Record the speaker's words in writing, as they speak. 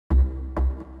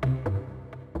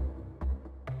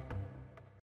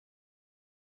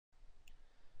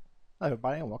Hello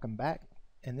everybody and welcome back.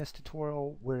 In this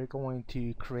tutorial we're going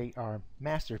to create our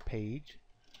master page,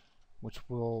 which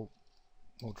we'll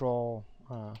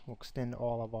extend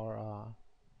all of our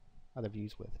other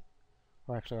views with,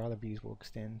 or actually our other views will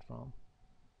extend from.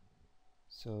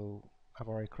 So I've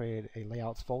already created a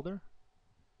layouts folder,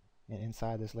 and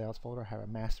inside this layouts folder I have a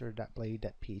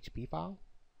master.blade.php file.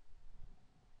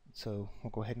 So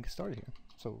we'll go ahead and get started here.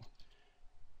 So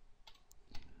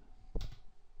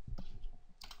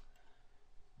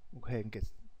we'll go ahead and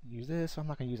use this. So I'm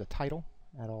not going to use a title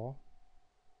at all.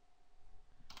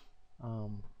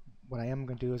 What I am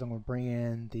going to do is I'm going to bring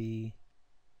in the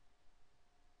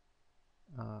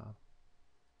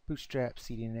Bootstrap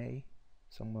CDNA.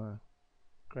 So I'm going to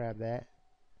grab that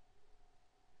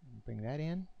and bring that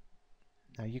in.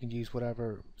 Now you can use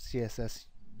whatever CSS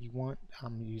you want.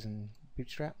 I'm using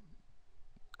Bootstrap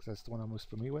because that's the one I'm most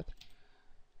familiar with.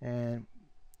 And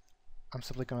I'm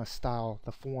simply going to style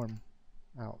the form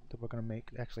out that we're going to make,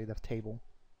 actually the table,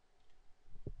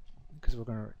 because we're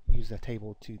going to use the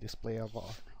table to display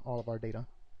all of our data.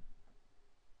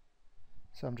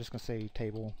 So I'm just going to say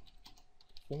table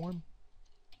form.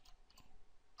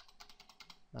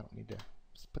 I don't need to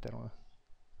put that on.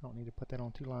 I don't need to put that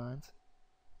on two lines.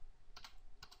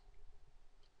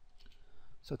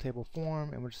 So table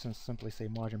form, and we're just going to simply say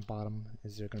margin bottom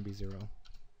is there going to be 0.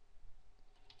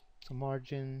 So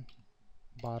margin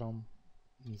bottom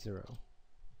 0.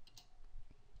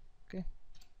 Okay.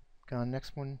 On the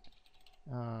next one,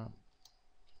 the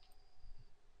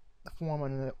form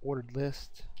under the ordered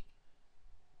list,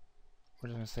 we're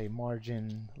just going to say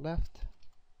margin left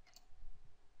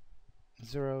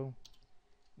 0,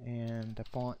 and the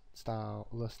font style,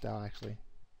 list style actually,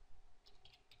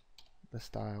 the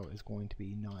style is going to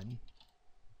be none.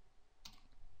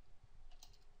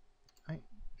 Right.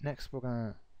 Next, we're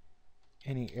going to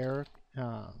any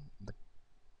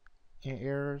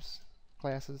errors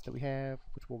classes that we have,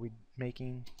 which we'll be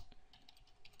making.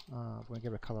 We're going to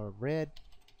give it a color of red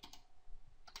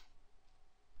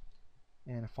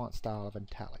and a font style of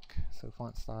italic. So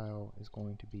font style is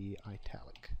going to be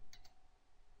italic.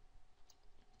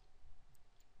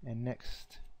 And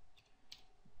next,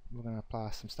 we're going to apply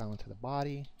some styling to the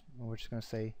body, and we're just going to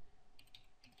say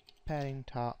padding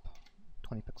top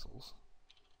 20 pixels.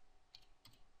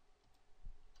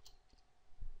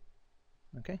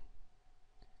 Okay.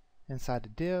 Inside the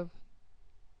div,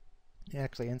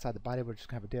 actually inside the body, we're just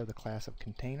going to have a div the class of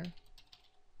container.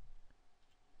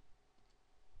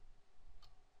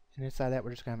 And inside that,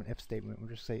 we're just going to have an if statement. We'll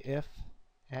just say if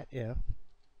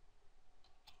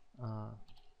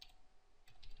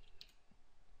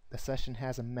the session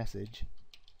has a message,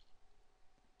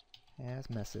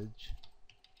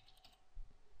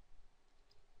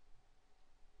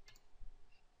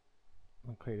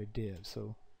 I'll create a div.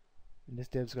 So and this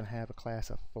div is going to have a class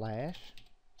of flash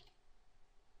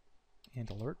and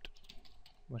alert,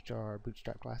 which are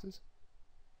Bootstrap classes.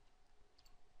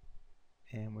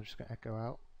 And we're just going to echo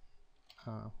out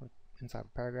inside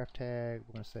a paragraph tag.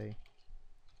 We're going to say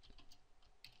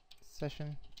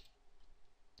session,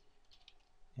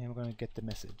 and we're going to get the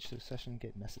message. So session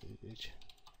get message.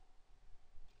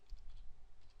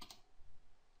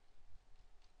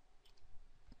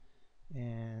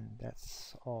 And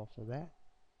that's all for that.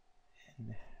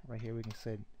 And right here we can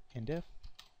say end if.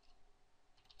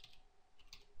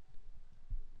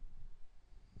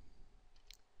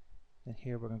 And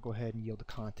here we're going to go ahead and yield the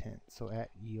content. So at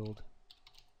yield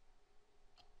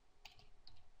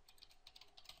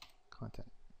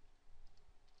content.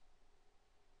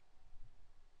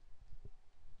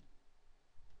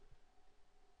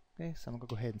 Okay, so I'm going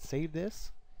to go ahead and save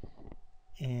this.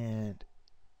 And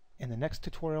in the next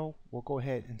tutorial, we'll go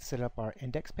ahead and set up our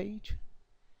index page.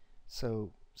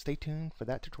 So stay tuned for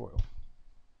that tutorial.